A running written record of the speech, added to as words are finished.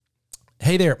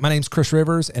Hey there, my name's Chris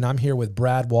Rivers, and I'm here with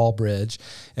Brad Walbridge,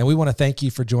 and we want to thank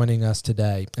you for joining us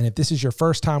today. And if this is your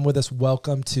first time with us,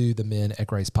 welcome to the Men at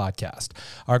Grace podcast.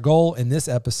 Our goal in this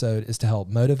episode is to help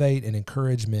motivate and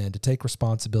encourage men to take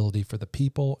responsibility for the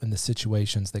people and the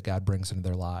situations that God brings into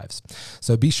their lives.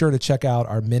 So be sure to check out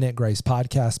our Men at Grace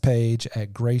podcast page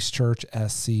at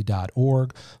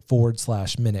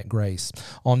gracechurchsc.org/Men at Grace.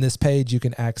 On this page, you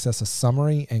can access a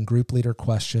summary and group leader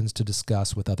questions to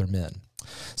discuss with other men.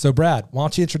 So, Brad, why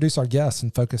don't you introduce our guests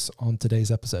and focus on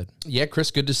today's episode? Yeah, Chris,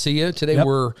 good to see you. Today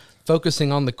we're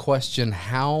focusing on the question,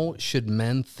 how should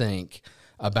men think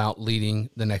about leading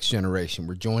the next generation?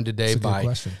 We're joined today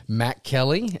by Matt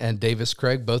Kelly and Davis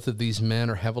Craig. Both of these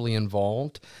men are heavily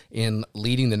involved in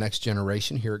leading the next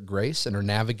generation here at Grace and are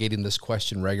navigating this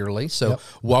question regularly. So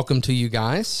welcome to you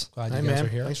guys. Glad you guys are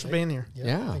here. Thanks for being here.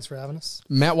 Yeah. Thanks for having us.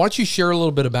 Matt, why don't you share a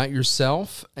little bit about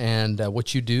yourself and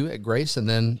what you do at Grace, and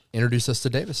then introduce us to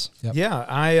Davis. Yeah,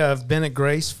 I have been at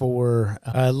Grace for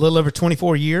a little over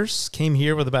 24 years. Came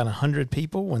here with about 100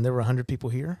 people when there were 100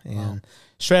 people here, and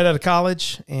straight out of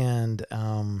college, and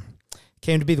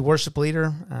came to be the worship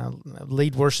leader,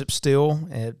 lead worship still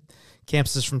at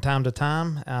campuses from time to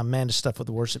time, managed stuff with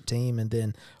the worship team, and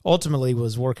then ultimately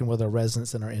was working with our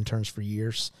residents and our interns for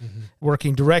years,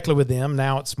 working directly with them.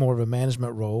 Now it's more of a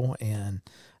management role, and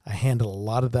I handle a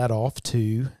lot of that off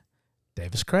to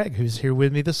Davis Craig, who's here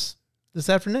with me this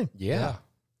afternoon. Yeah.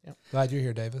 Glad you're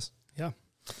here, Davis. Yeah.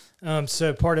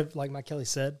 So part of, like Mike Kelly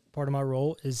said, part of my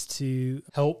role is to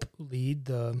help lead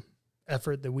the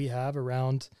effort that we have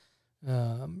around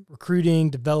recruiting,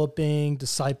 developing,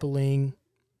 discipling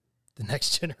the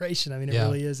next generation. I mean, it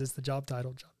really is. It's the job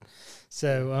title.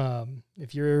 So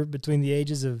if you're between the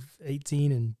ages of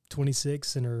 18 and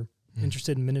 26 and are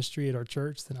interested in ministry at our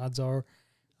church, then odds are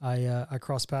I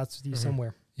cross paths with you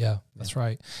somewhere. Yeah, that's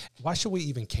right. Why should we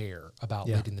even care about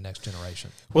leading the next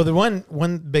generation? Well, the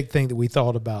one big thing that we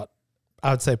thought about,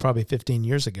 I would say probably 15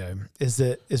 years ago, is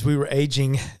that as we were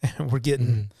aging, we're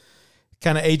getting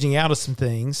kind of aging out of some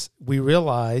things, we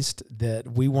realized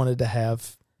that we wanted to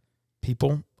have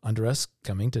people under us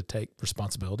coming to take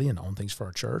responsibility and own things for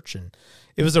our church. And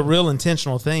it was a real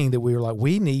intentional thing that we were like,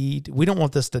 we don't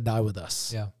want this to die with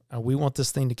us. Yeah. We want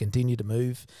this thing to continue to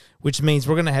move, which means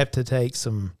we're going to have to take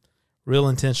some real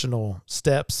intentional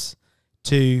steps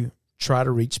to try to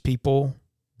reach people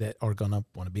that are going to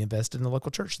want to be invested in the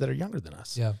local church that are younger than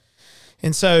us. Yeah.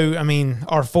 And so, I mean,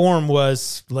 our form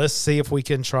was, let's see if we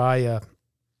can try a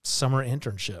summer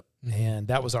internship. And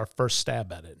that was our first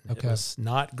stab at it. Okay. It was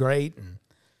not great. And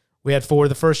we had 4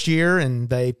 the first year, and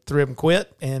 3 of them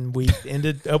quit, and we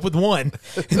ended up with 1.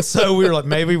 And so we were like,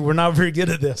 maybe we're not very good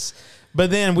at this.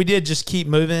 But then we did just keep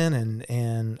moving,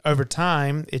 and over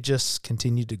time, it just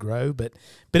continued to grow. But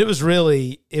it was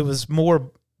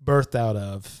more birthed out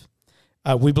of,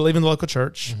 we believe in the local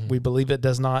church. We believe it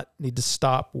does not need to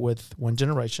stop with one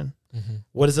generation.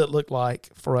 What does it look like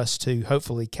for us to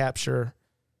hopefully capture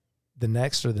the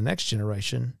next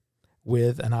generation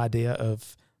with an idea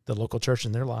of the local church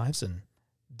in their lives and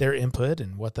their input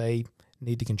and what they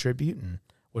need to contribute, and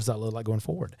what does that look like going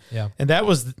forward? Yeah. And that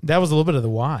was a little bit of the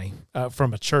why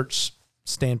from a church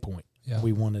standpoint. Yeah.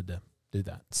 We wanted to do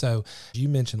that. So you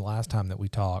mentioned last time that we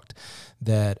talked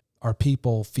that our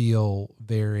people feel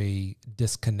very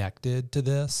disconnected to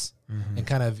this and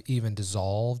kind of even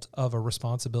dissolved of a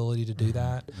responsibility to do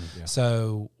that. Yeah.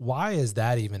 So why is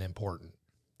that even important?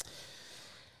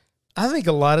 I think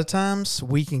a lot of times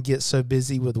we can get so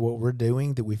busy with what we're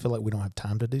doing that we feel like we don't have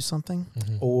time to do something,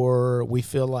 or we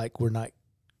feel like we're not,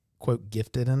 quote,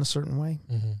 gifted in a certain way.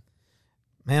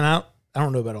 Man, I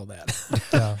don't know about all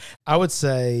that. I would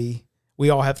say we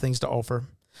all have things to offer.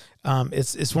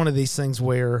 It's one of these things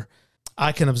where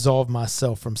I can absolve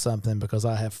myself from something because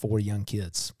I have 4 young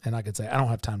kids, and I could say, I don't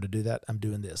have time to do that. I'm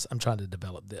doing this. I'm trying to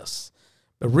develop this.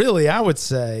 But really, I would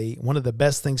say one of the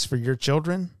best things for your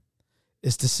children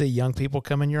is to see young people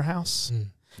come in your house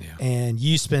and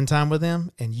you spend time with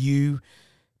them, and you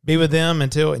be with them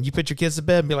and you put your kids to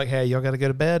bed and be like, hey, y'all got to go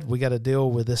to bed. We got to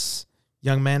deal with this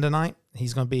young man tonight.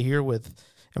 He's going to be here and we're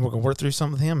going to work through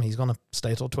something with him. He's going to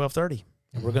stay till 12:30,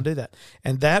 and we're going to do that.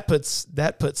 And that puts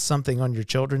something on your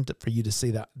children for you to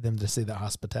see that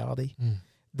hospitality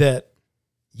that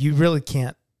you really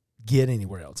can't get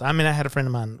anywhere else. I mean, I had a friend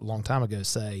of mine a long time ago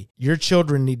say, your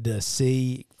children need to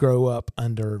grow up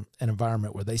under an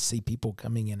environment where they see people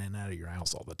coming in and out of your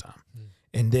house all the time.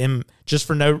 And them just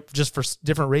for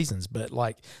different reasons, but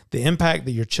like the impact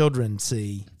that your children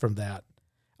see from that.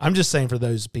 I'm just saying for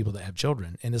those people that have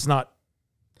children, and it's not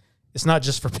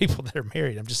just for people that are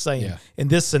married. I'm just saying in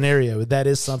this scenario, that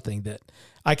is something that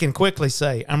I can quickly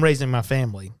say, I'm raising my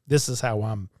family. This is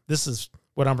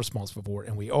what I'm responsible for,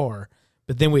 and we are.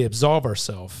 But then we absolve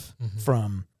ourselves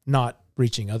from not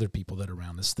reaching other people that are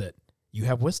around us that you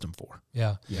have wisdom for.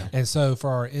 Yeah. And so for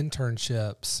our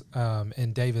internships,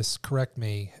 and Davis, correct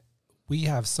me, we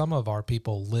have some of our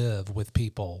people live with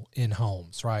people in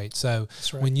homes, right? So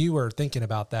when you were thinking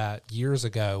about that years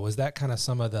ago, was that kind of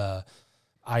some of the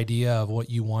idea of what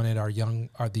you wanted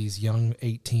these young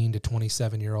 18 to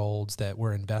 27-year-olds that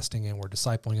we're investing in, we're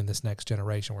discipling in this next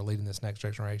generation, we're leading this next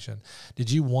generation?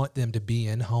 Did you want them to be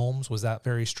in homes? Was that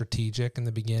very strategic in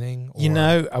the beginning? Or? You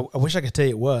know, I wish I could tell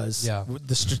you it was. Yeah.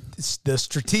 The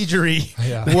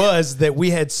strategery was that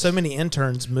we had so many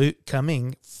interns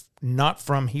coming not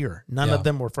from here. None of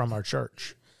them were from our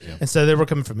church. Yeah. And so they were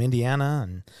coming from Indiana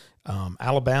and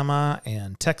Alabama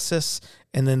and Texas,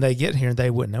 and then they get here and they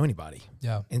wouldn't know anybody.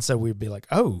 Yeah. And so we'd be like,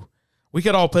 oh, we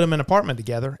could all put them in an apartment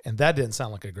together, and that didn't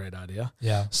sound like a great idea.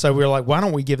 Yeah. So we were like, why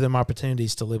don't we give them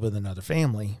opportunities to live with another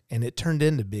family? And it turned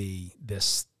into be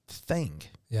this thing.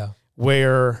 Yeah.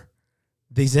 Where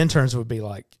these interns would be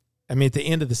like, I mean, at the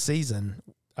end of the season,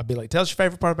 I'd be like, tell us your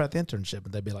favorite part about the internship.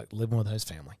 And they'd be like, living with a host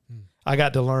family. I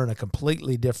got to learn a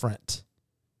completely different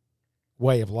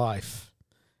way of life.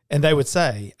 And they would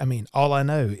say, I mean, all I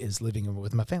know is living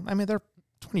with my family. I mean, they're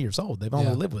 20 years old. They've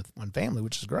only lived with one family,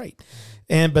 which is great.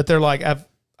 But they're like, I've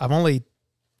only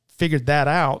figured that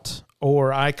out,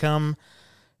 or I come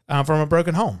from a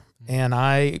broken home and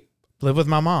I live with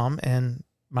my mom and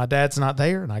my dad's not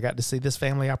there, and I got to see this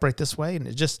family operate this way, and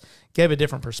it just gave a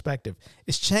different perspective.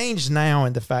 It's changed now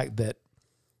in the fact that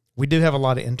we do have a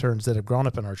lot of interns that have grown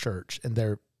up in our church, and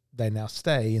they now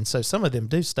stay, and so some of them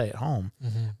do stay at home,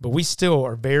 but we still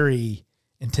are very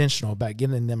intentional about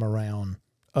getting them around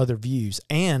other views,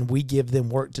 and we give them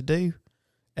work to do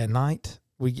at night.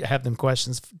 We have them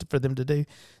questions for them to do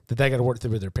that they got to work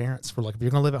through with their parents. We're like, if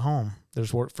you're going to live at home,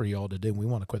 there's work for you all to do, and we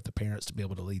want to equip the parents to be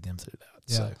able to lead them through that.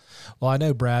 Yeah. So. Well, I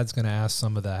know Brad's going to ask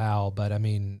some of the how, but I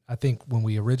mean, I think when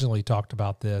we originally talked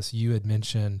about this, you had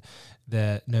mentioned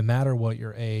that no matter what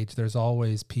your age, there's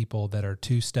always people that are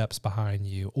 2 steps behind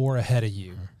you or ahead of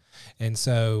you. And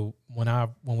so when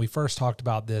we first talked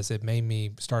about this, it made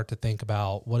me start to think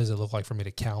about, what does it look like for me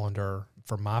to calendar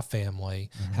for my family,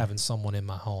 having someone in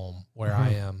my home where I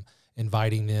am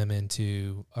inviting them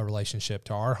into a relationship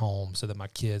to our home so that my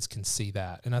kids can see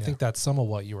that. And I think that's some of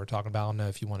what you were talking about. I don't know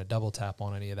if you want to double tap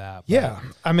on any of that. Yeah.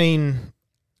 I mean,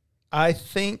 I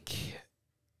think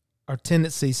our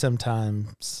tendency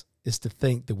sometimes is to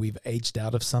think that we've aged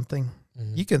out of something.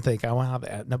 You can think,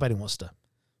 nobody wants to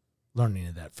learn any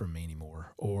of that from me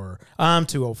anymore, or I'm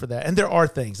too old for that. And there are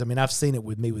things, I mean, I've seen it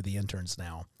with me with the interns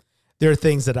now. There are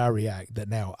things that I react that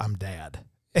now I'm dad.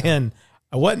 And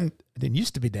I didn't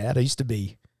used to be dad. I used to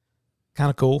be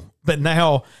kind of cool. But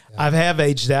now I have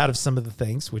aged out of some of the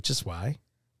things, which is why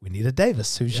we need a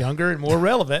Davis who's younger and more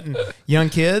relevant, and young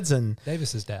kids. And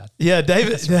Davis is dad. Yeah,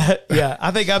 Davis. Yeah,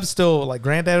 I think I'm still like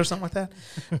granddad or something like that.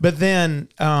 But then,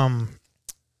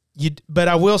 but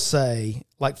I will say,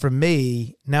 like for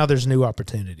me, now there's new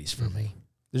opportunities for me.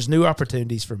 There's new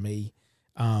opportunities for me.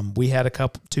 We had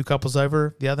 2 couples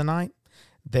over the other night.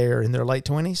 They're in their late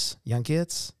 20s, young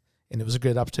kids, and it was a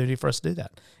good opportunity for us to do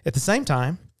that. At the same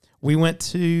time, we went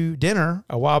to dinner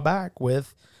a while back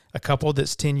with a couple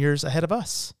that's 10 years ahead of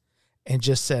us, and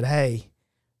just said, hey,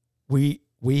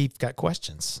 we've got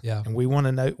questions. Yeah. And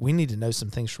we need to know some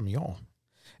things from y'all.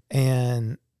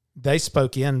 And they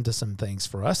spoke into some things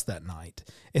for us that night.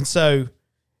 And so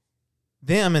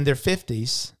them in their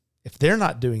 50s, if they're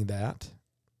not doing that,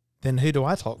 then who do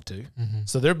I talk to?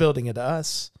 So they're building it to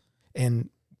us and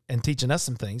teaching us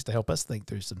some things to help us think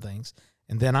through some things.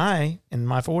 And then I, in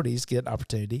my 40s, get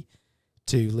opportunity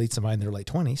to lead somebody in their late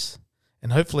 20s.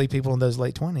 And hopefully people in those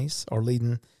late 20s are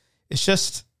leading. I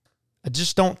just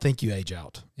don't think you age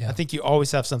out. Yeah. I think you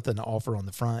always have something to offer on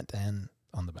the front and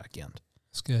on the back end.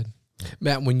 That's good.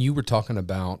 Matt, when you were talking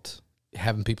about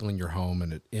having people in your home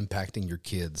and it impacting your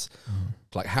kids,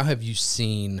 like how have you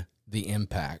seen the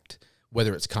impact,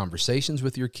 whether it's conversations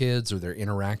with your kids or their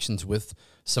interactions with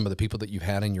some of the people that you've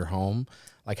had in your home?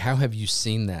 Like, how have you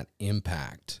seen that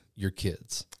impact your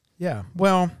kids? Yeah.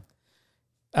 Well,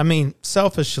 I mean,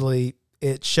 selfishly,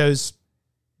 it shows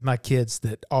my kids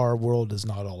that our world is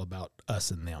not all about us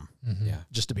and them. Yeah.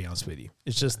 Just to be honest with you.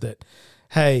 It's just that,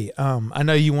 hey, I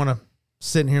know you want to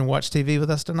sit in here and watch TV with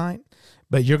us tonight,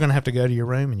 but you're going to have to go to your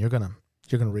room and you're going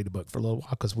to read a book for a little while,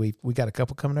 because we got a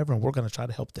couple coming over and we're going to try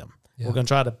to help them. Yeah. We're going to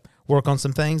try to work on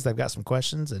some things. They've got some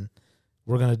questions, and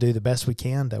we're going to do the best we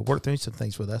can to work through some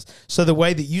things with us. So the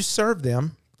way that you serve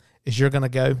them is you're going to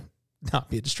go not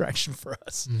be a distraction for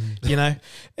us, you know?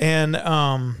 And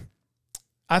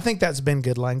I think that's been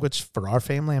good language for our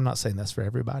family. I'm not saying that's for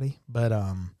everybody, but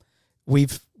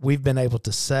we've been able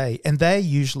to say, and they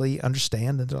usually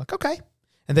understand, and they're like, okay.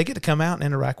 And they get to come out and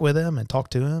interact with them and talk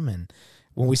to them. And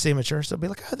when we see them at church, they'll be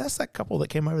like, oh, that's that couple that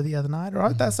came over the other night, or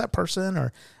oh, that's that person,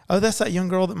 or oh, that's that young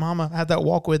girl that Mama had that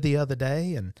walk with the other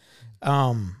day. And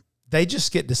they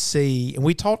just get to see, and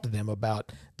we talk to them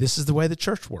about, this is the way the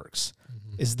church works,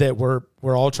 is that we're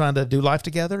all trying to do life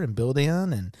together and build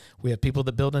in, and we have people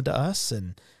that build into us.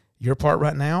 And your part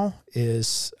right now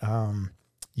is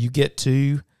you get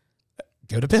to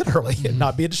go to bed early and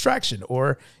not be a distraction,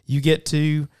 or you get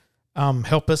to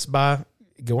help us by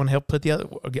go and help put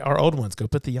our old ones, go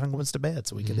put the young ones to bed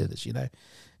so we can do this,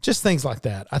 just things like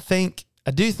that.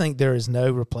 I do think there is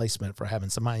no replacement for having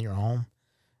somebody in your home.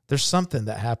 There's something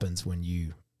that happens when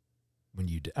you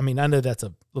do. I mean, I know that's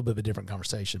a little bit of a different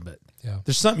conversation, but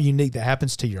there's something unique that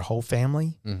happens to your whole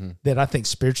family that I think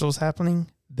spiritual is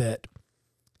happening that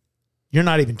you're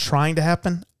not even trying to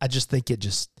happen. I just think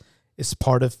it's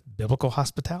part of biblical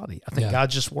hospitality. I think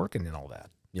God's just working in all that.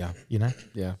 Yeah.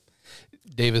 Yeah.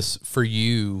 Davis, for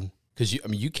you, because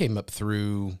you came up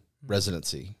through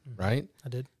residency, right? I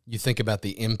did. You think about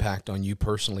the impact on you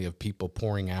personally of people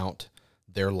pouring out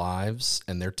their lives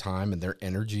and their time and their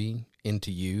energy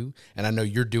into you. And I know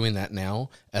you're doing that now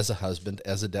as a husband,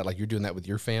 as a dad, like you're doing that with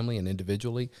your family and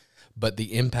individually, but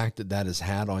the impact that has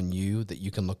had on you that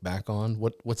you can look back on,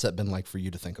 what's that been like for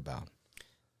you to think about?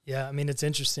 Yeah. I mean, it's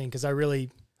interesting because I really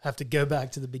have to go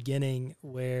back to the beginning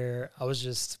where I was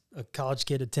just a college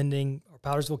kid attending our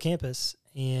Powdersville campus,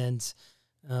 and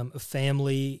a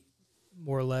family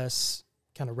more or less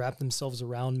kind of wrapped themselves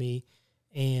around me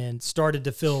and started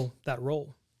to fill that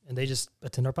role. And they just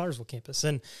attend our Powdersville campus.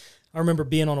 And I remember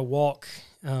being on a walk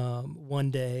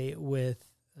one day with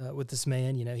this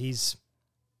man.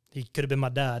 He could have been my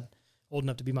dad, old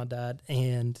enough to be my dad,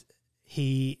 and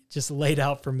he just laid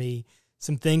out for me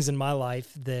some things in my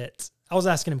life that I was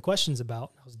asking him questions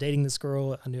about. I was dating this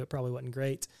girl. I knew it probably wasn't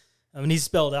great. And he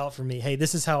spelled out for me, hey,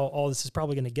 this is how all this is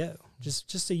probably going to go. Just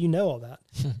so you know all that.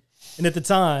 And at the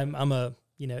time, I'm a,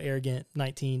 arrogant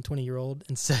 19, 20-year-old.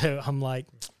 And so I'm like,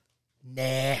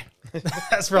 nah,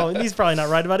 he's probably not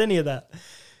right about any of that.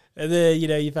 And then,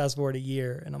 you fast forward a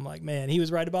year and I'm like, man, he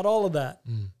was right about all of that.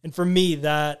 And for me,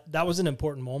 that was an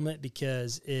important moment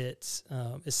because it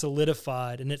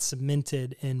solidified and it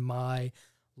cemented in my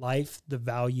life the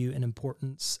value and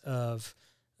importance of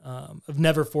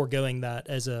never foregoing that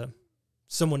as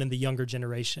someone in the younger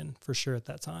generation, for sure, at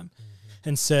that time.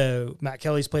 And so Matt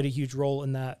Kelly's played a huge role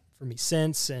in that for me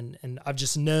since, and I've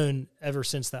just known ever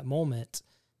since that moment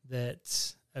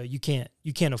that you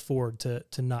can't afford to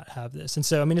not have this. And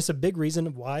so, I mean, it's a big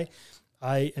reason why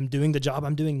I am doing the job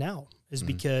I'm doing now is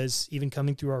because even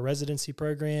coming through our residency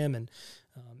program and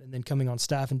then coming on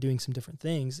staff and doing some different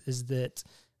things is that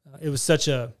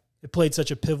it played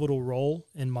such a pivotal role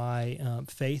in my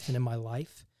faith and in my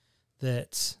life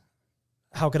that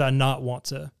how could I not want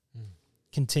to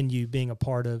continue being a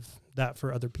part of that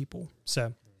for other people?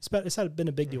 So it's been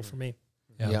a big deal for me.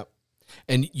 Yeah.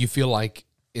 And you feel like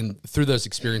through those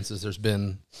experiences, there's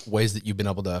been ways that you've been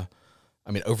able to,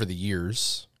 over the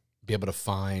years, be able to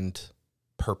find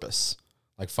purpose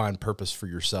for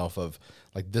yourself of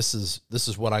like, this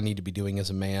is what I need to be doing as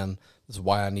a man. This is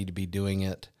why I need to be doing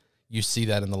it. You see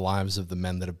that in the lives of the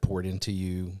men that have poured into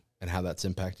you and how that's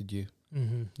impacted you.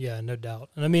 Mm-hmm. Yeah, no doubt.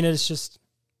 And I mean, it's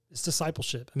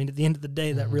discipleship. I mean, at the end of the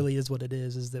day, that really is what it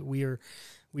is that we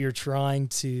are trying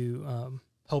to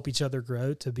help each other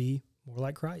grow to be more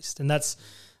like Christ. And that's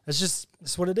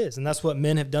what it is. And that's what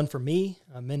men have done for me.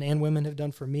 Men and women have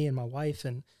done for me and my wife.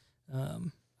 And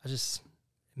it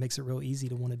makes it real easy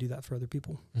to want to do that for other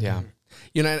people. Yeah.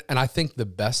 And I think the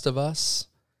best of us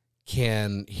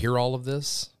can hear all of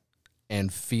this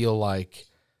and feel like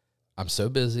I'm so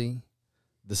busy.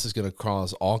 This is going to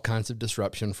cause all kinds of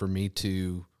disruption for me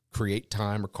to create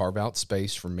time or carve out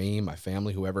space for me, my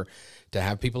family, whoever, to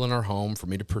have people in our home, for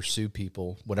me to pursue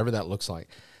people, whatever that looks like.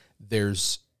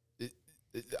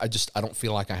 I don't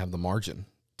feel like I have the margin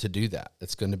to do that.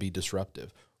 It's going to be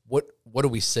disruptive. What do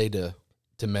we say to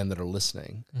men that are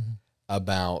listening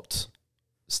about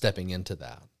stepping into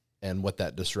that and what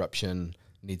that disruption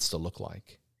needs to look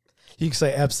like? You can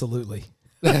say absolutely.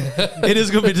 It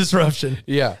is going to be disruption.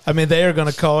 Yeah. I mean, they are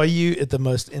going to call you at the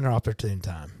most inopportune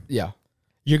time. Yeah.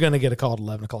 You're going to get a call at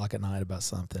 11 o'clock at night about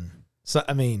something. So,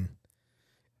 I mean,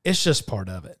 it's just part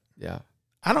of it. Yeah.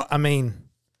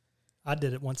 I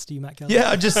did it once to you, Matt Kelly. Yeah,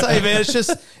 I'm just saying, man,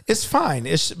 it's fine.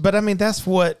 But I mean, that's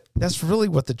really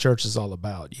what the church is all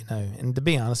about, And to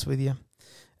be honest with you,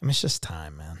 I mean, it's just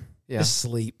time, man. Yeah. It's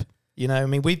sleep. I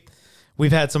mean,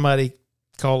 we've had somebody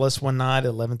call us one night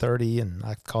at 11:30, and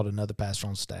I called another pastor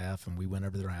on staff, and we went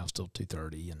over to their house till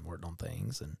 2:30 and worked on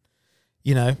things, and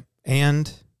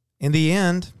and in the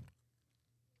end,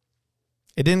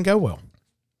 it didn't go well.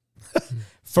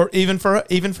 for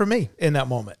me in that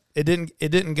moment, it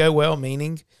didn't go well.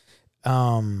 Meaning,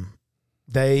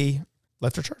 they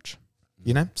left our church.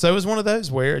 So it was one of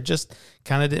those where it just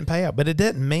kind of didn't pay out. But it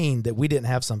didn't mean that we didn't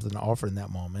have something to offer in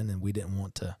that moment, and we didn't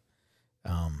want to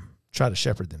try to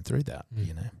shepherd them through that.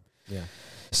 Yeah.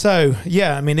 So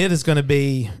it is going to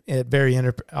be at very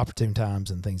opportune times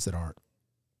and things that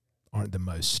aren't the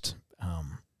most.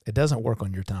 It doesn't work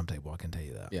on your timetable. I can tell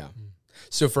you that. Yeah.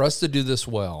 So for us to do this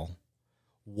well,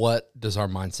 what does our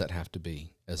mindset have to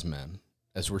be as men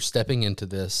as we're stepping into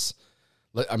this?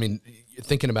 I mean,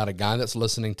 thinking about a guy that's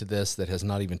listening to this that has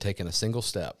not even taken a single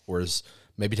step, or is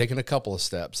maybe taken a couple of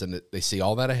steps, and they see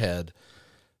all that ahead.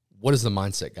 What does the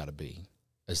mindset got to be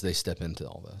as they step into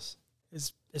all this?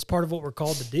 It's part of what we're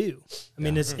called to do. I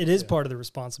mean, it is part of the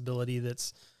responsibility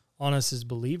that's on us as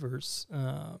believers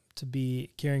to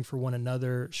be caring for one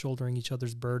another, shouldering each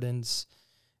other's burdens.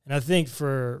 And I think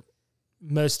for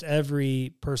most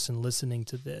every person listening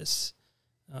to this,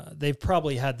 they've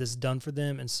probably had this done for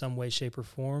them in some way, shape, or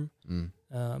form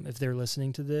if they're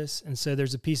listening to this. And so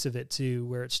there's a piece of it, too,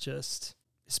 where it's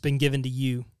been given to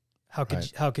you. How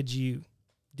could you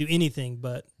do anything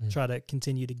but try to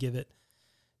continue to give it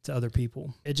to other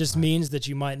people? It just means that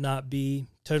you might not be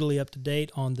totally up to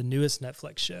date on the newest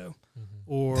Netflix show,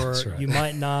 or you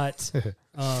might not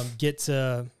get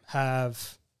to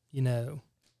have,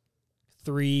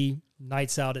 3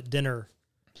 nights out at dinner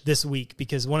this week,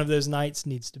 because one of those nights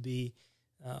needs to be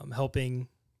helping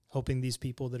these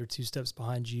people that are 2 steps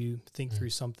behind you think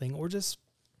through something, or just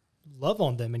love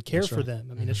on them and care for them.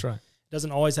 I mean, it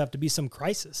doesn't always have to be some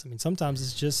crisis. I mean, sometimes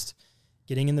it's just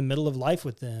getting in the middle of life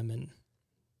with them.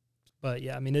 But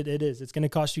yeah, I mean, it is. It's going to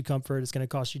cost you comfort. It's going to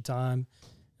cost you time.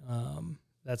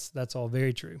 That's all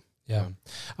very true. Yeah.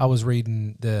 I was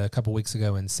reading a couple weeks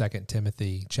ago in 2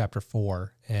 Timothy chapter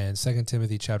 4, and 2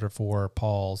 Timothy chapter 4,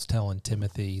 Paul's telling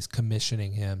Timothy, he's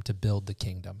commissioning him to build the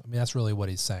kingdom. I mean, that's really what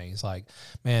he's saying. He's like,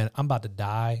 man, I'm about to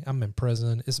die. I'm in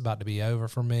prison. It's about to be over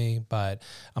for me, but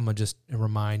I'm going to just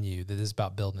remind you that this is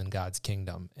about building God's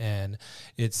kingdom. And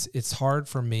it's hard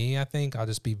for me, I think. I'll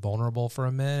just be vulnerable for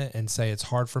a minute and say it's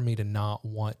hard for me to not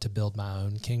want to build my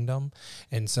own kingdom.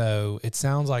 And so it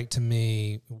sounds like to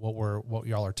me what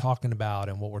y'all are talking about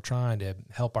and what we're trying to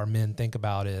help our men think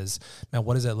about is, man,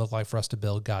 what does it look like for us to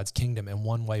build God's kingdom? And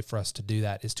one way for us to do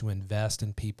that is to invest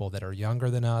in people that are younger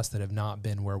than us, that have not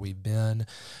been where we've been.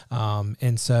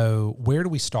 And so where do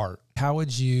we start? How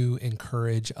would you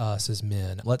encourage us as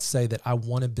men? Let's say that I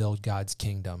want to build God's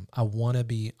kingdom. I want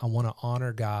to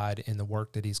honor God in the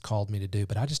work that he's called me to do,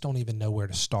 but I just don't even know where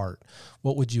to start.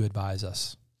 What would you advise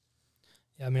us?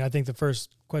 Yeah, I mean, I think the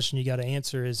first question you got to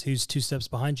answer is, who's 2 steps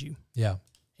behind you? Yeah.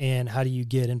 And how do you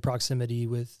get in proximity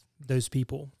with those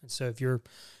people? And so if you're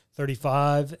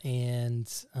 35 and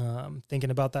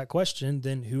thinking about that question,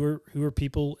 then who are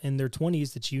people in their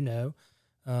 20s that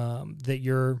that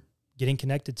you're getting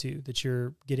connected to, that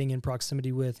you're getting in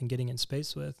proximity with and getting in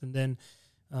space with? And then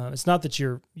it's not that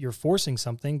you're forcing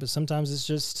something, but sometimes it's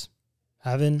just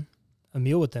having a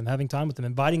meal with them, having time with them,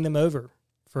 inviting them over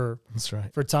for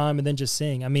time, and then just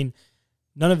saying. I mean,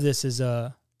 none of this is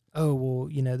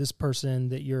this person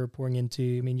that you're pouring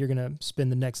into, I mean, you're going to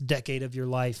spend the next decade of your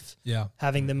life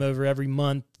having them over every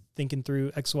month, thinking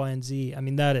through X, Y, and Z. I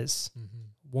mean, that is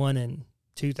 1 in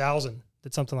 2,000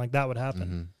 that something like that would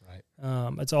happen.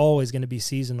 Right. It's always going to be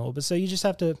seasonal. But so you just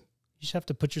have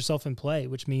to put yourself in play,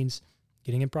 which means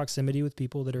getting in proximity with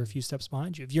people that are a few steps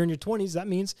behind you. If you're in your 20s, that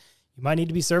means you might need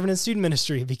to be serving in student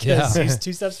ministry because he's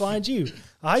 2 steps behind you,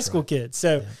 a high school kid.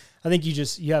 So I think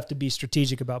you have to be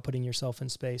strategic about putting yourself in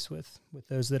space with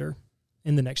those that are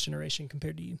in the next generation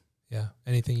compared to you. Yeah.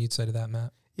 Anything you'd say to that,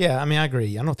 Matt? Yeah, I mean, I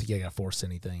agree. I don't think you got to force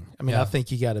anything. I mean, I think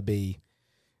you got to be.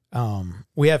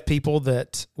 We have people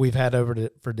that we've had over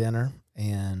for dinner,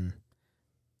 and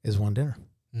is one dinner.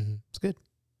 Mm-hmm. It's good.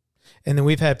 And then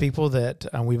we've had people that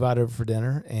we've had over for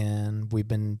dinner, and we've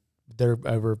been there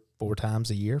over 4 times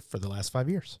a year for the last 5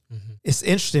 years. Mm-hmm. It's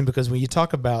interesting because when you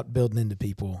talk about building into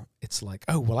people, it's like,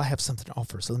 oh, well, I have something to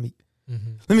offer, so let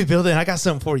me build it. I got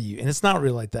something for you. And it's not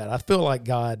really like that. I feel like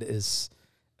God's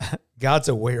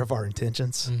aware of our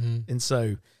intentions. Mm-hmm. And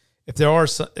so if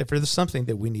there's something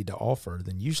that we need to offer,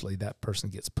 then usually that person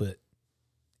gets put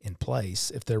in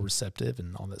place if they're receptive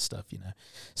and all that stuff,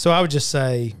 So I would just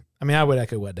say, I mean, I would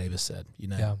echo what Davis said,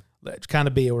 kind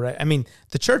of be, I mean,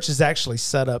 the church is actually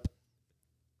set up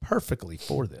perfectly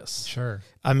for this. Sure.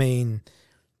 I mean,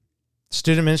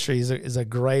 student ministry is a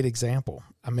great example.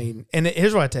 I mean, and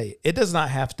here's what I tell you. It does not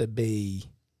have to be,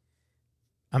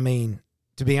 I mean,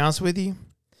 to be honest with you,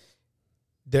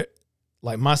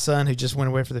 like my son who just went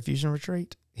away for the Fusion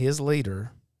Retreat, his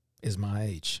leader is my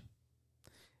age.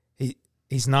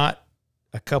 He's not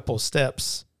a couple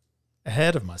steps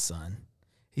ahead of my son.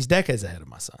 He's decades ahead of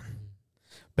my son.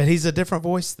 But he's a different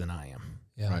voice than I am.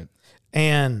 Yeah. Right.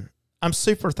 And I'm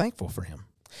super thankful for him.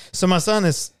 So my son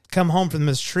has come home from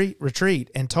this retreat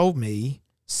and told me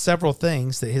several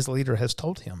things that his leader has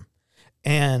told him.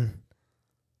 And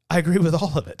I agree with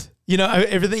all of it. You know,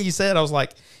 everything you said, I was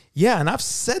like, yeah, and I've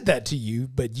said that to you,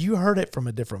 but you heard it from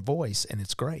a different voice, and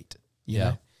it's great. You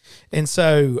know? And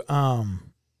so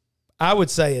I would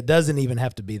say it doesn't even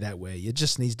have to be that way. It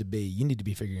just needs to be, you need to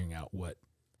be figuring out what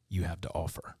you have to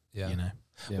offer. Yeah. You know?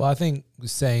 Yeah. Well, I think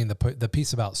saying the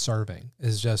piece about serving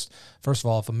is just, first of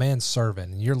all, if a man's serving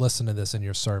and you're listening to this and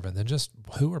you're serving, then just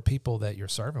who are people that you're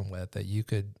serving with that you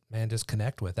could, man, just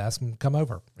connect with, ask them to come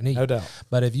over and eat. No doubt.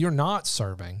 But if you're not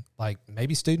serving, like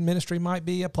maybe student ministry might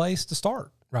be a place to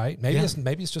start, right? Maybe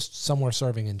it's just somewhere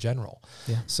serving in general.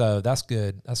 Yeah. So that's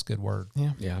good. That's a good word.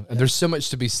 Yeah. Yeah. And there's so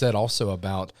much to be said also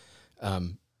about,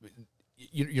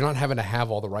 you're not having to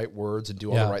have all the right words and do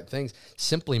all the right things.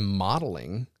 Simply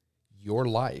modeling your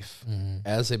life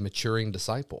as a maturing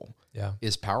disciple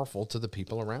is powerful to the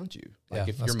people around you. Like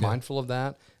if you're mindful of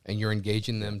that and you're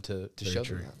engaging them to show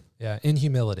them that. Yeah, in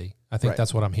humility. I think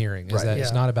that's what I'm hearing, is that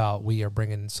it's not about we are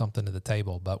bringing something to the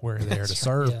table, but we're there to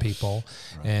serve people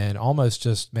and almost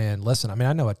just, man, listen, I mean,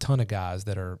 I know a ton of guys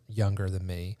that are younger than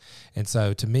me. And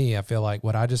so to me, I feel like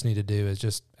what I just need to do is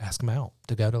just ask them out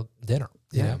to go to dinner.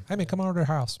 You know? Hey, man, come over to our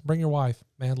house. Bring your wife.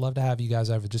 Man, I'd love to have you guys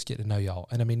over. Just get to know y'all.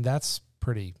 And I mean, that's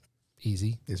pretty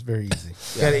easy. It's very easy.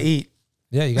 You got to eat.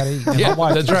 Yeah, you got to eat. And Yeah,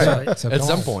 that's right. So at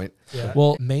some point. Yeah.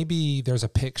 Well, maybe there's a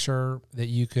picture that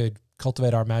you could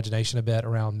cultivate our imagination a bit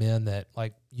around men that,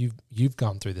 like, you've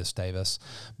gone through this, Davis.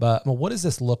 But well, what does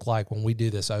this look like when we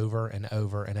do this over and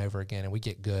over and over again and we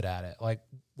get good at it? Like,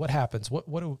 what happens? What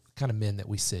are kind of men that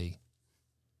we see?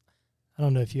 I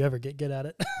don't know if you ever get good at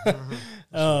it.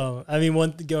 I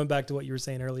mean, going back to what you were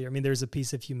saying earlier, I mean, there's a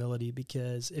piece of humility,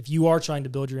 because if you are trying to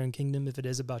build your own kingdom, if it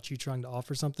is about you trying to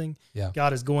offer something,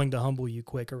 God is going to humble you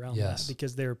quick around that,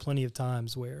 because there are plenty of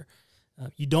times where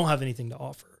you don't have anything to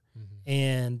offer.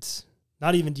 And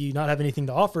not even do you not have anything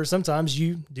to offer, sometimes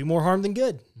you do more harm than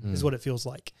good is what it feels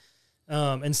like.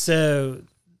 And so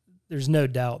there's no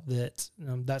doubt that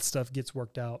that stuff gets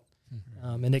worked out,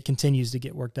 and it continues to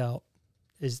get worked out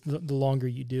is the longer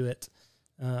you do it.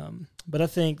 But I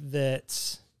think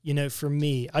that, you know, for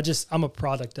me, I'm a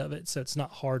product of it. So it's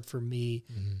not hard for me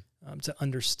to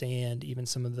understand even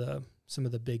some of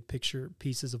the big picture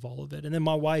pieces of all of it. And then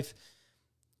my wife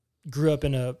grew up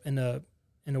in a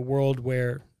world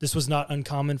where this was not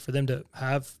uncommon for them to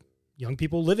have young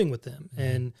people living with them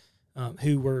and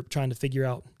who were trying to figure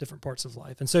out different parts of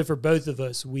life. And so for both of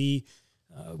us, we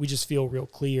just feel real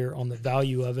clear on the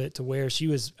value of it, to where she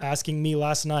was asking me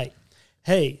last night,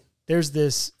 hey, there's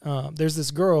this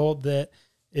girl that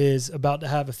is about to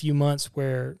have a few months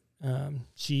where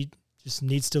she just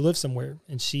needs to live somewhere,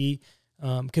 and she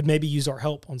could maybe use our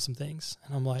help on some things.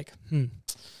 And I'm like,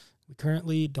 we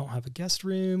currently don't have a guest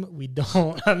room. We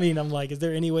don't, I mean, I'm like, is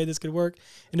there any way this could work?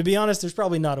 And to be honest, there's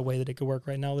probably not a way that it could work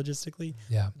right now logistically.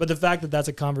 Yeah. But the fact that that's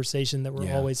a conversation that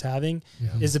we're always having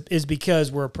is because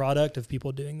we're a product of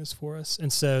people doing this for us.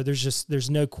 And so there's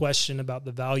no question about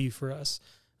the value for us.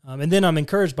 And then I'm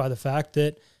encouraged by the fact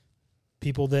that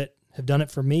people that have done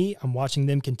it for me, I'm watching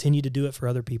them continue to do it for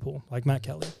other people, like Matt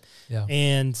Kelly. Yeah.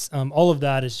 And all of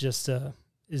that is just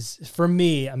is for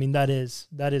me, I mean, that is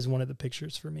one of the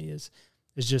pictures for me is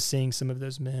just seeing some of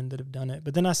those men that have done it.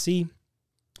 But then I see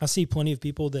plenty of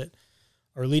people that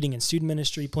are leading in student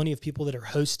ministry, plenty of people that are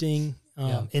hosting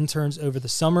interns over the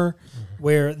summer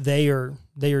where they are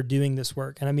doing this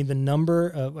work. And I mean, the number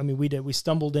of, I mean, we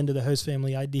stumbled into the host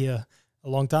family idea a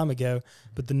long time ago,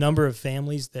 but the number of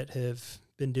families that have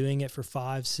been doing it for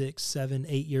 5, 6, 7,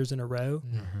 8 years in a row,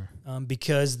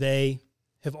 because they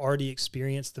have already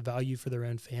experienced the value for their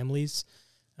own families,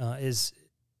 it's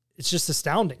just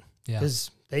astounding, because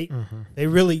they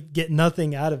really get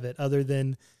nothing out of it other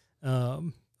than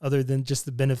just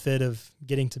the benefit of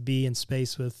getting to be in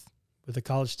space with a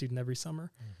college student every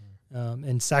summer,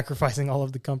 and sacrificing all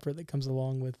of the comfort that comes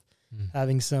along with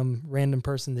having some random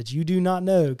person that you do not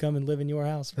know come and live in your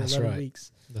house for 11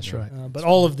 weeks. That's right. But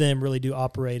all of them really do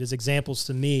operate as examples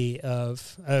to me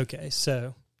of, okay,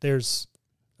 so there's,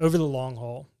 over the long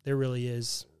haul, there really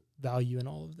is value in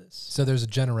all of this. So there's a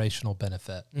generational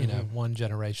benefit. You know, one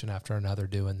generation after another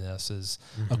doing this is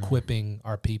equipping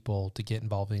our people to get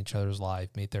involved in each other's life,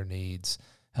 meet their needs,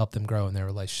 help them grow in their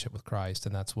relationship with Christ.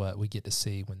 And that's what we get to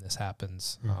see when this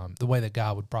happens, the way that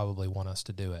God would probably want us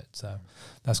to do it. So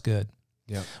that's good.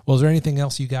 Yeah. Well, is there anything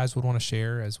else you guys would want to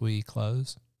share as we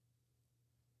close?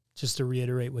 Just to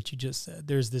reiterate what you just said,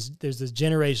 there's this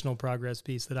generational progress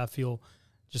piece that I feel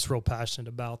just real passionate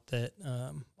about, that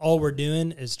all we're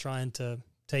doing is trying to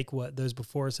take what those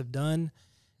before us have done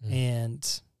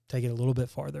and take it a little bit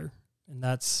farther. And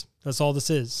that's all this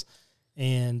is.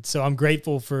 And so I'm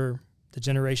grateful for the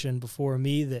generation before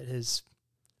me that is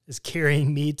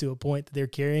carrying me to a point that they're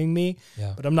carrying me.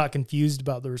 Yeah. But I'm not confused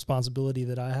about the responsibility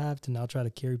that I have to now try to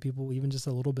carry people even just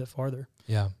a little bit farther.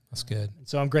 Yeah, that's good. And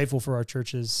so I'm grateful for our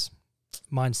church's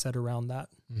mindset around that.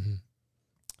 Mm-hmm.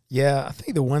 Yeah, I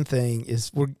think the one thing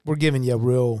is we're giving you a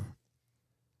real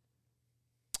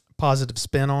positive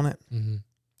spin on it. Mm-hmm.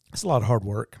 It's a lot of hard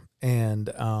work, and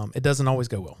it doesn't always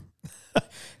go well.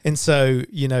 And so,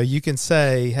 you know, you can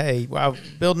say, hey, well, I'm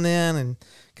building in and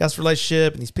got this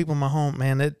relationship and these people in my home,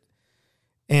 man,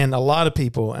 and a lot of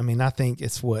people, I mean, I think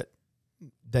it's what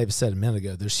David said a minute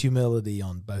ago. There's humility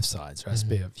on both sides. There has to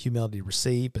be a humility to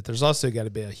receive, but there's also got to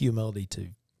be a humility to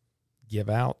give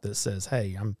out that says,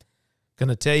 hey, I'm going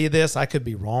to tell you this. I could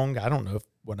be wrong. I don't know if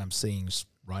what I'm seeing is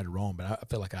right or wrong, but I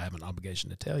feel like I have an obligation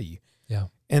to tell you. Yeah.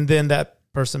 And then that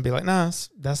person be like, nah,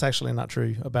 that's actually not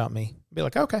true about me. Be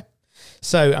like, okay.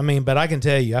 So, I mean, but I can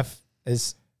tell you,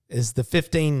 as the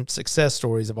 15 success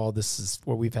stories of all this is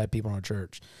where we've had people in our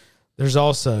church, there's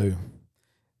also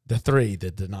the 3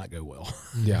 that did not go well.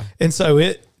 Yeah. And so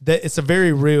it's a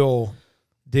very real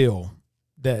deal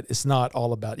that it's not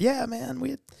all about, yeah, man,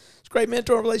 it's a great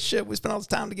mentor relationship. We spend all this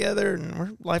time together and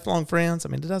we're lifelong friends. I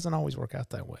mean, it doesn't always work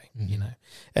out that way, you know?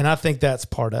 And I think that's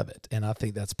part of it. And I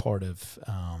think that's part of,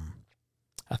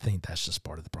 I think that's just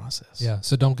part of the process. Yeah.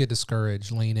 So don't get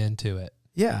discouraged. Lean into it.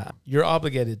 Yeah. You're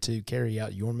obligated to carry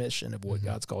out your mission of what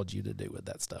God's called you to do with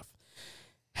that stuff.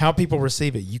 How people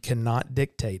receive it, you cannot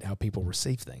dictate how people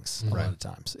receive things a lot of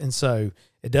times. And so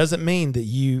it doesn't mean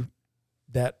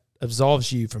that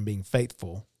absolves you from being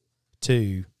faithful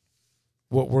to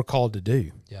what we're called to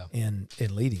do in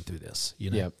leading through this, you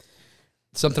know? Yeah.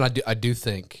 Something I do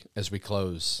think as we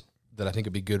close that I think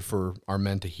would be good for our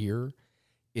men to hear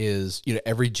is, you know,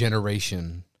 every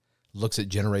generation looks at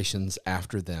generations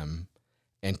after them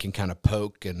and can kind of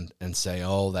poke and say,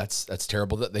 oh, that's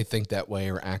terrible that they think that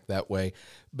way or act that way.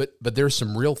 But there's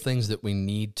some real things that we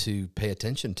need to pay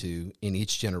attention to in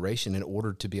each generation in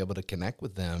order to be able to connect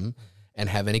with them and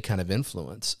have any kind of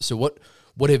influence. So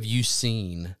what have you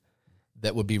seen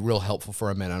that would be real helpful for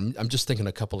our men? I'm just thinking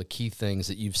a couple of key things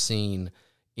that you've seen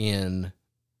in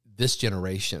this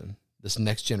generation, this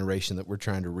next generation that we're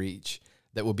trying to reach,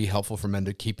 that would be helpful for men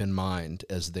to keep in mind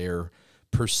as they're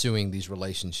pursuing these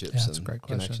relationships and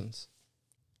connections.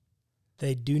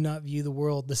 They do not view the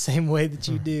world the same way that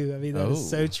you do. I mean, that is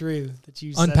so true that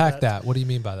you unpack said that. What do you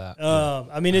mean by that?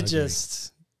 I mean,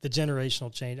 the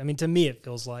generational change. I mean, to me, it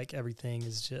feels like everything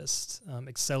is just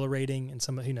accelerating, and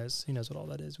who knows what all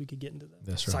that is. We could get into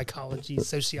the psychology,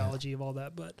 sociology of all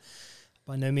that, but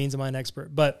by no means am I an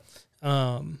expert. But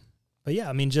yeah,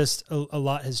 I mean, just a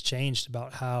lot has changed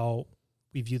about how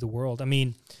we view the world. I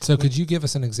mean, so could you give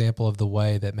us an example of the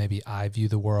way that maybe I view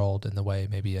the world and the way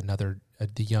maybe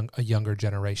a younger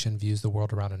generation views the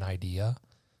world around an idea?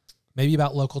 Maybe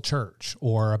about local church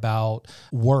or about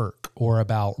work or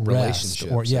about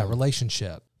relationship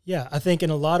relationship. Yeah, I think in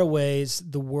a lot of ways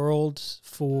the world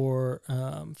for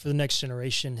the next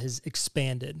generation has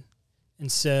expanded,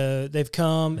 and so they've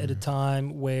come at a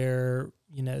time where,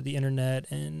 you know, the internet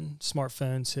and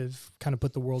smartphones have kind of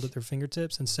put the world at their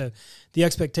fingertips, and so the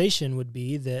expectation would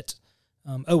be that,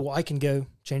 I can go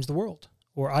change the world,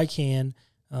 or I can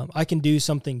do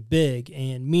something big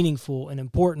and meaningful and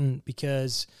important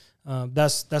because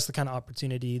that's the kind of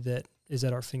opportunity that is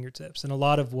at our fingertips. And a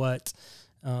lot of what,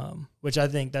 which I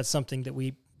think that's something that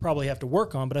we probably have to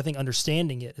work on, but I think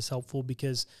understanding it is helpful,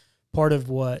 because part of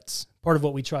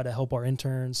what we try to help our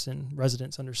interns and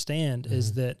residents understand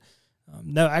is that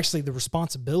no, actually the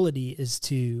responsibility is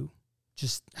to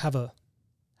just have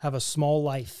a small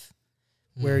life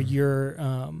where you're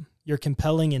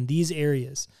compelling in these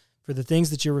areas for the things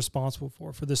that you're responsible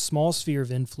for the small sphere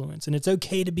of influence. And it's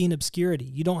okay to be in obscurity.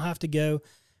 You don't have to go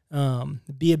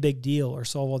be a big deal or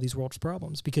solve all these world's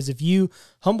problems, because if you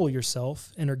humble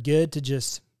yourself and are good to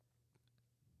just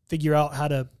figure out how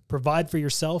to provide for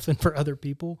yourself and for other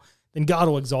people, then God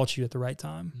will exalt you at the right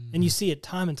time. And you see it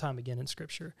time and time again in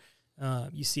Scripture.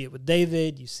 You see it with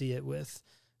David. You see it with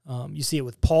You see it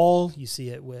with Paul. You see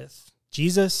it with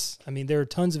Jesus. I mean, there are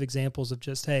tons of examples of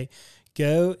just, hey,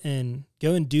 go and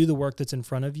do the work that's in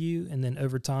front of you, and then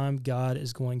over time, God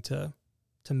is going to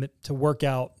work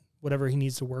out whatever he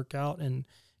needs to work out and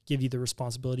give you the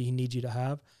responsibility he needs you to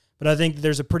have. But I think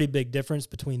there's a pretty big difference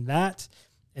between that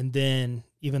and then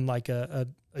even like a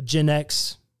Gen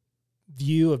X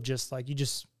view of just like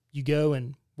you go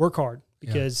and work hard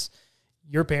because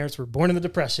your parents were born in the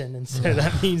Depression, and so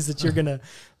that means that you're going to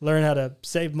learn how to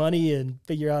save money and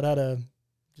figure out how to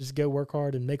just go work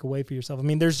hard and make a way for yourself. I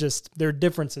mean, there are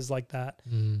differences like that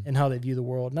in how they view the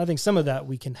world. And I think some of that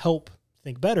we can help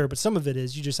think better, but some of it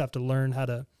is you just have to learn how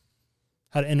to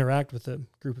interact with a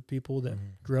group of people that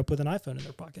grew up with an iPhone in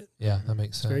their pocket. Yeah, that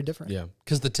makes sense. It's very different. Yeah,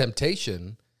 because the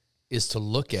temptation is to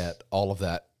look at all of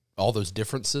that, all those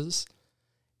differences,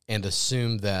 and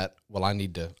assume that, well, I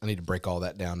need to break all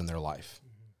that down in their life,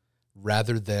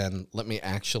 rather than let me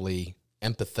actually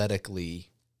empathetically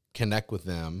connect with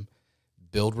them,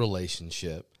 build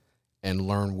relationship, and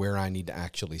learn where I need to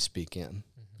actually speak in.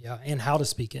 Yeah, and how to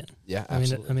speak in. Yeah,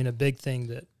 absolutely. I mean, a big thing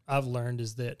that I've learned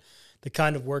is that the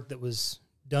kind of work that was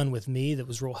done with me that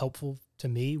was real helpful to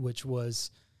me, which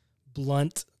was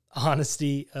blunt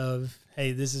honesty of,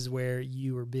 hey, this is where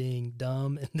you are being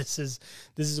dumb, and this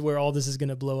is where all this is going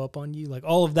to blow up on you. Like,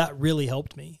 all of that really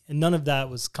helped me, and none of that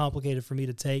was complicated for me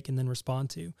to take and then respond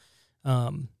to.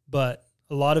 But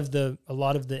a lot of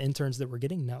the interns that we're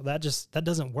getting now, that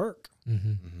doesn't work.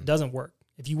 It doesn't work.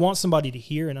 If you want somebody to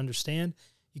hear and understand,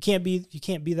 you can't be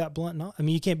that blunt. I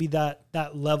mean, you can't be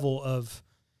that level of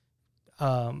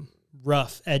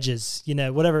rough edges,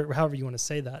 however you want to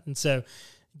say that. And so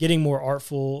getting more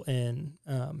artful and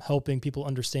helping people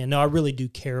understand, no, I really do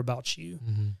care about you.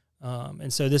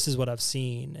 And so this is what I've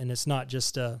seen. And it's not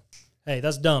just hey,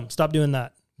 that's dumb, stop doing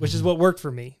that, which is what worked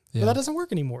for me. But that doesn't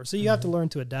work anymore. So you have to learn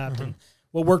to adapt, and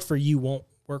what worked for you won't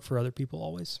work for other people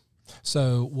always.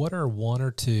 So what are one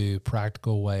or two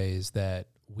practical ways that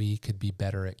we could be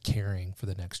better at caring for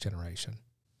the next generation?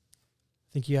 I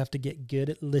think you have to get good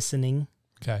at listening.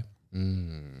 Okay.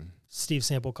 Steve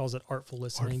Sample calls it artful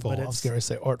listening. But I was going to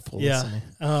say artful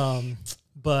listening.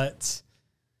 But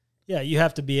yeah, you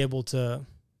have to be able to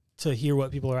hear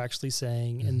what people are actually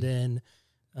saying, and then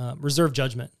reserve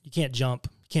judgment. You can't jump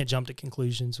to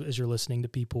conclusions as you're listening to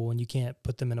people, and you can't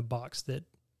put them in a box that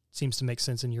seems to make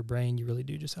sense in your brain. You really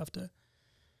do just have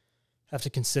to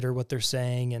consider what they're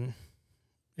saying, and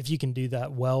if you can do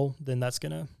that well, then that's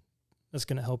gonna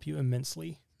help you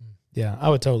immensely. Yeah, I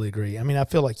would totally agree. I mean, I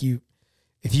feel like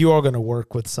if you are going to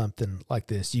work with something like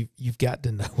this, you've got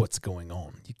to know what's going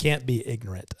on. You can't be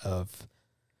ignorant of,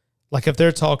 like, if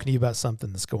they're talking to you about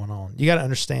something that's going on, you got to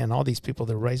understand all these people,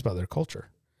 they're raised by their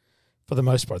culture. For the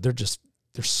most part, they're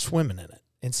swimming in it.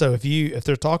 And so if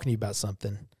they're talking to you about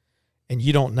something and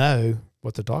you don't know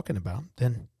what they're talking about,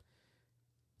 then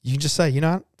you can just say,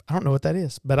 I don't know what that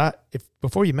is. But if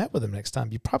before you met with them next time,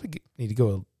 you probably need to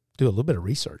go do a little bit of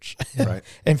research, right,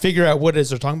 and figure out what it is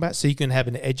they're talking about, so you can have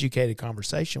an educated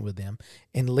conversation with them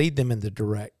and lead them in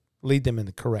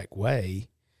the correct way,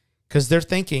 because their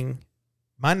thinking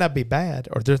might not be bad,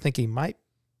 or their thinking might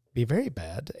be very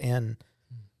bad and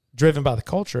driven by the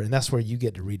culture, and that's where you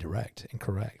get to redirect and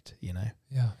correct.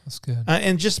 Yeah, that's good.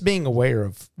 And just being aware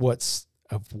of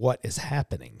what is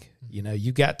happening.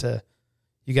 You got to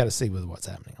see with what's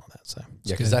happening on that. So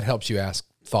yeah, because that helps you ask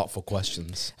thoughtful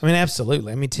questions. I mean,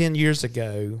 absolutely. I mean, 10 years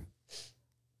ago,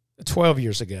 12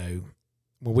 years ago,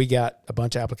 when we got a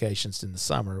bunch of applications in the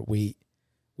summer, we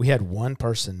had one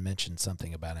person mention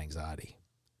something about anxiety.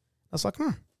 I was like,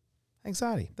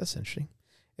 anxiety, that's interesting.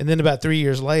 And then about 3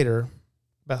 years later,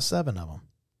 about 7 of them.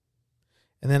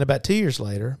 And then about 2 years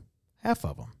later, half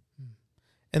of them.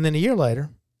 And then a year later,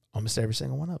 almost every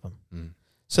single one of them.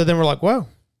 So then we're like, whoa,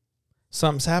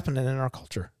 something's happening in our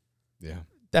culture. Yeah.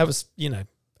 That was,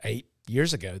 8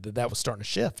 years ago that was starting to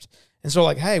shift. And so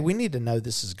like, hey, we need to know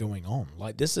this is going on.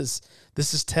 Like this is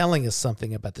telling us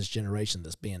something about this generation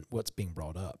what's being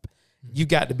brought up. You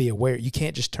got to be aware. You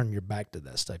can't just turn your back to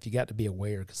that stuff. You got to be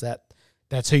aware, because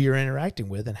that's who you're interacting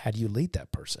with, and how do you lead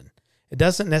that person? It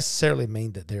doesn't necessarily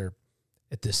mean that they're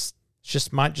at this.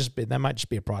 That might just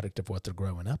be a product of what they're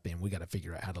growing up in. We got to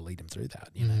figure out how to lead them through that,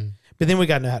 But then we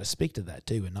got to know how to speak to that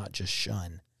too, and not just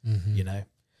shun,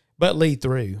 but lead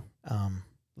through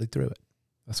it.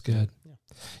 That's good.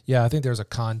 Yeah, I think there's a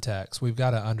context. We've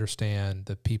got to understand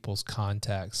the people's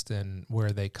context and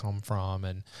where they come from,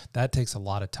 and that takes a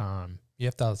lot of time, You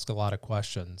have to ask a lot of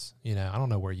questions. You know, I don't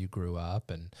know where you grew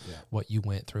up and what you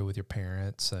went through with your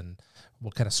parents and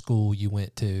what kind of school you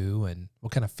went to and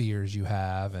what kind of fears you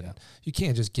have. And you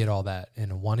can't just get all that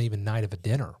in one even night of a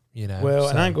dinner, you know. Well,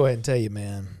 and I can go ahead and tell you,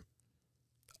 man,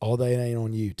 all day it ain't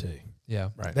on you too. Yeah.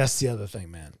 Right. That's the other thing,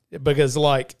 man. Because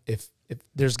like if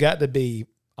there's got to be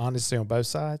honesty on both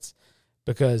sides,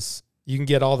 because you can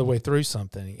get all the way through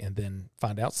something and then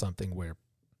find out something where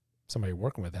somebody you're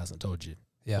working with hasn't told you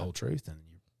the whole truth, and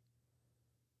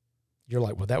you're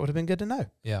like, well, that would have been good to know.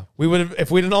 Yeah. We would have, if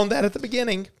we'd have known that at the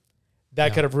beginning,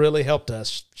 that could have really helped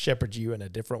us shepherd you in a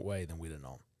different way than we'd have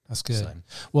known. That's good. So,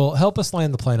 well, help us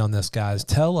land the plane on this, guys.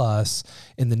 Tell us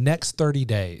in the next 30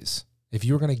 days, if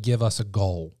you were going to give us a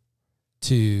goal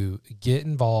to get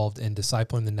involved in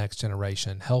discipling the next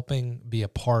generation, helping be a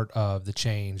part of the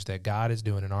change that God is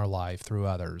doing in our life through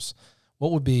others,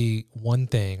 what would be one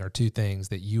thing or two things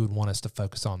that you would want us to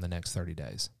focus on the next 30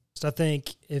 days? So I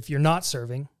think if you're not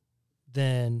serving,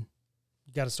 then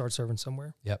you got to start serving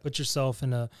somewhere. Yep. Put yourself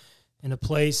in a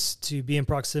place to be in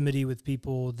proximity with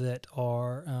people that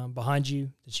are behind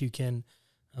you, that you can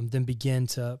then begin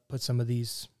to put some of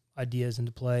these ideas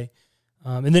into play.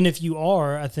 And then if you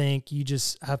are, I think you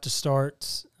just have to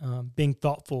start being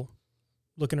thoughtful,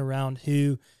 looking around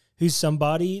who's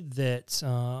somebody that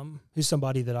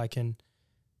I can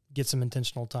get some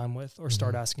intentional time with, or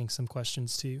start asking some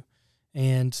questions to.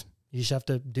 And you just have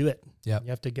to do it. Yeah. You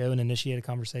have to go and initiate a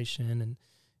conversation and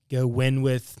go win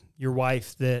with your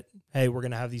wife that, hey, we're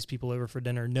going to have these people over for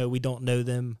dinner. No, we don't know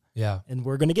them. Yeah. And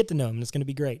we're going to get to know them, and it's going to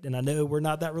be great. And I know we're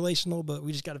not that relational, but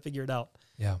we just got to figure it out.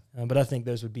 Yeah. But I think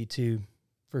those would be two,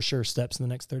 for sure, steps in the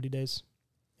next 30 days.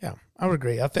 Yeah, I would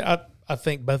agree. I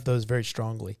think both of those very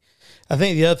strongly. I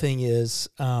think the other thing is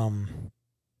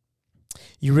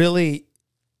you really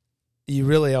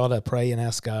ought to pray and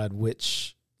ask God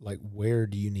where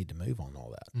do you need to move on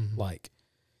all that? Mm-hmm.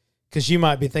 Because you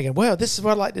might be thinking, well, this is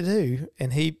what I'd like to do,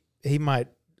 and he might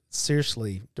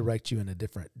seriously direct you in a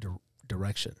different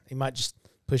direction. He might just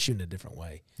push you in a different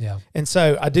way. Yeah. And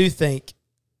so I do think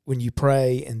when you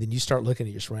pray and then you start looking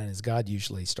at your surroundings, God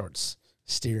usually starts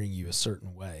steering you a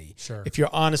certain way. Sure. If you're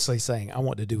honestly saying, I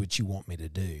want to do what you want me to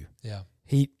do. Yeah.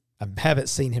 I haven't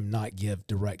seen him not give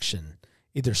direction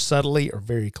either subtly or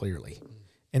very clearly.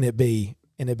 And it'd be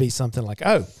something like,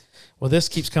 oh, well, this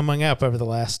keeps coming up over the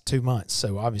last 2 months,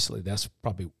 so obviously that's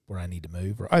probably where I need to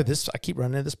move. Or, oh, I keep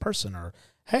running into this person. Or,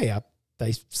 hey,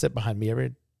 they sit behind me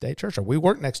every day at church. Or we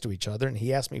work next to each other, and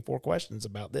he asked me 4 questions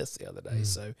about this the other day.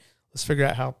 So let's figure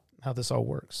out how this all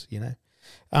works, you know.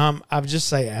 I would just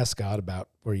say ask God about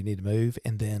where you need to move,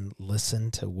 and then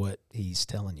listen to what he's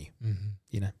telling you,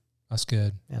 you know. That's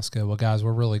good. Yeah. That's good. Well, guys,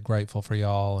 we're really grateful for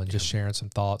y'all and just sharing some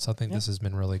thoughts. I think this has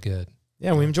been really good.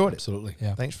 Yeah, we enjoyed it. Absolutely.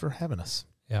 Yeah. Thanks for having us.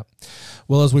 Yeah.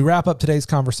 Well, as we wrap up today's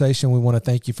conversation, we want to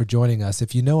thank you for joining us.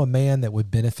 If you know a man that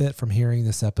would benefit from hearing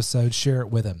this episode, share it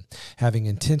with him. Having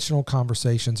intentional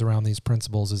conversations around these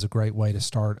principles is a great way to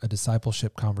start a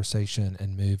discipleship conversation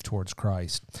and move towards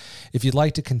Christ. If you'd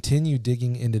like to continue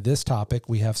digging into this topic,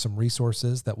 we have some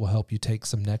resources that will help you take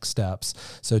some next steps.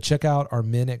 So check out our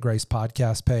Men at Grace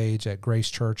podcast page at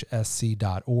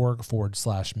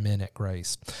gracechurchsc.org/Men at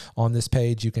Grace. On this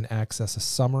page, you can access a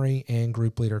summary and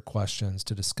group leader questions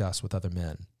to discuss with other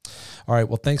men. All right.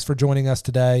 Well, thanks for joining us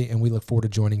today, and we look forward to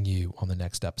joining you on the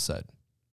next episode.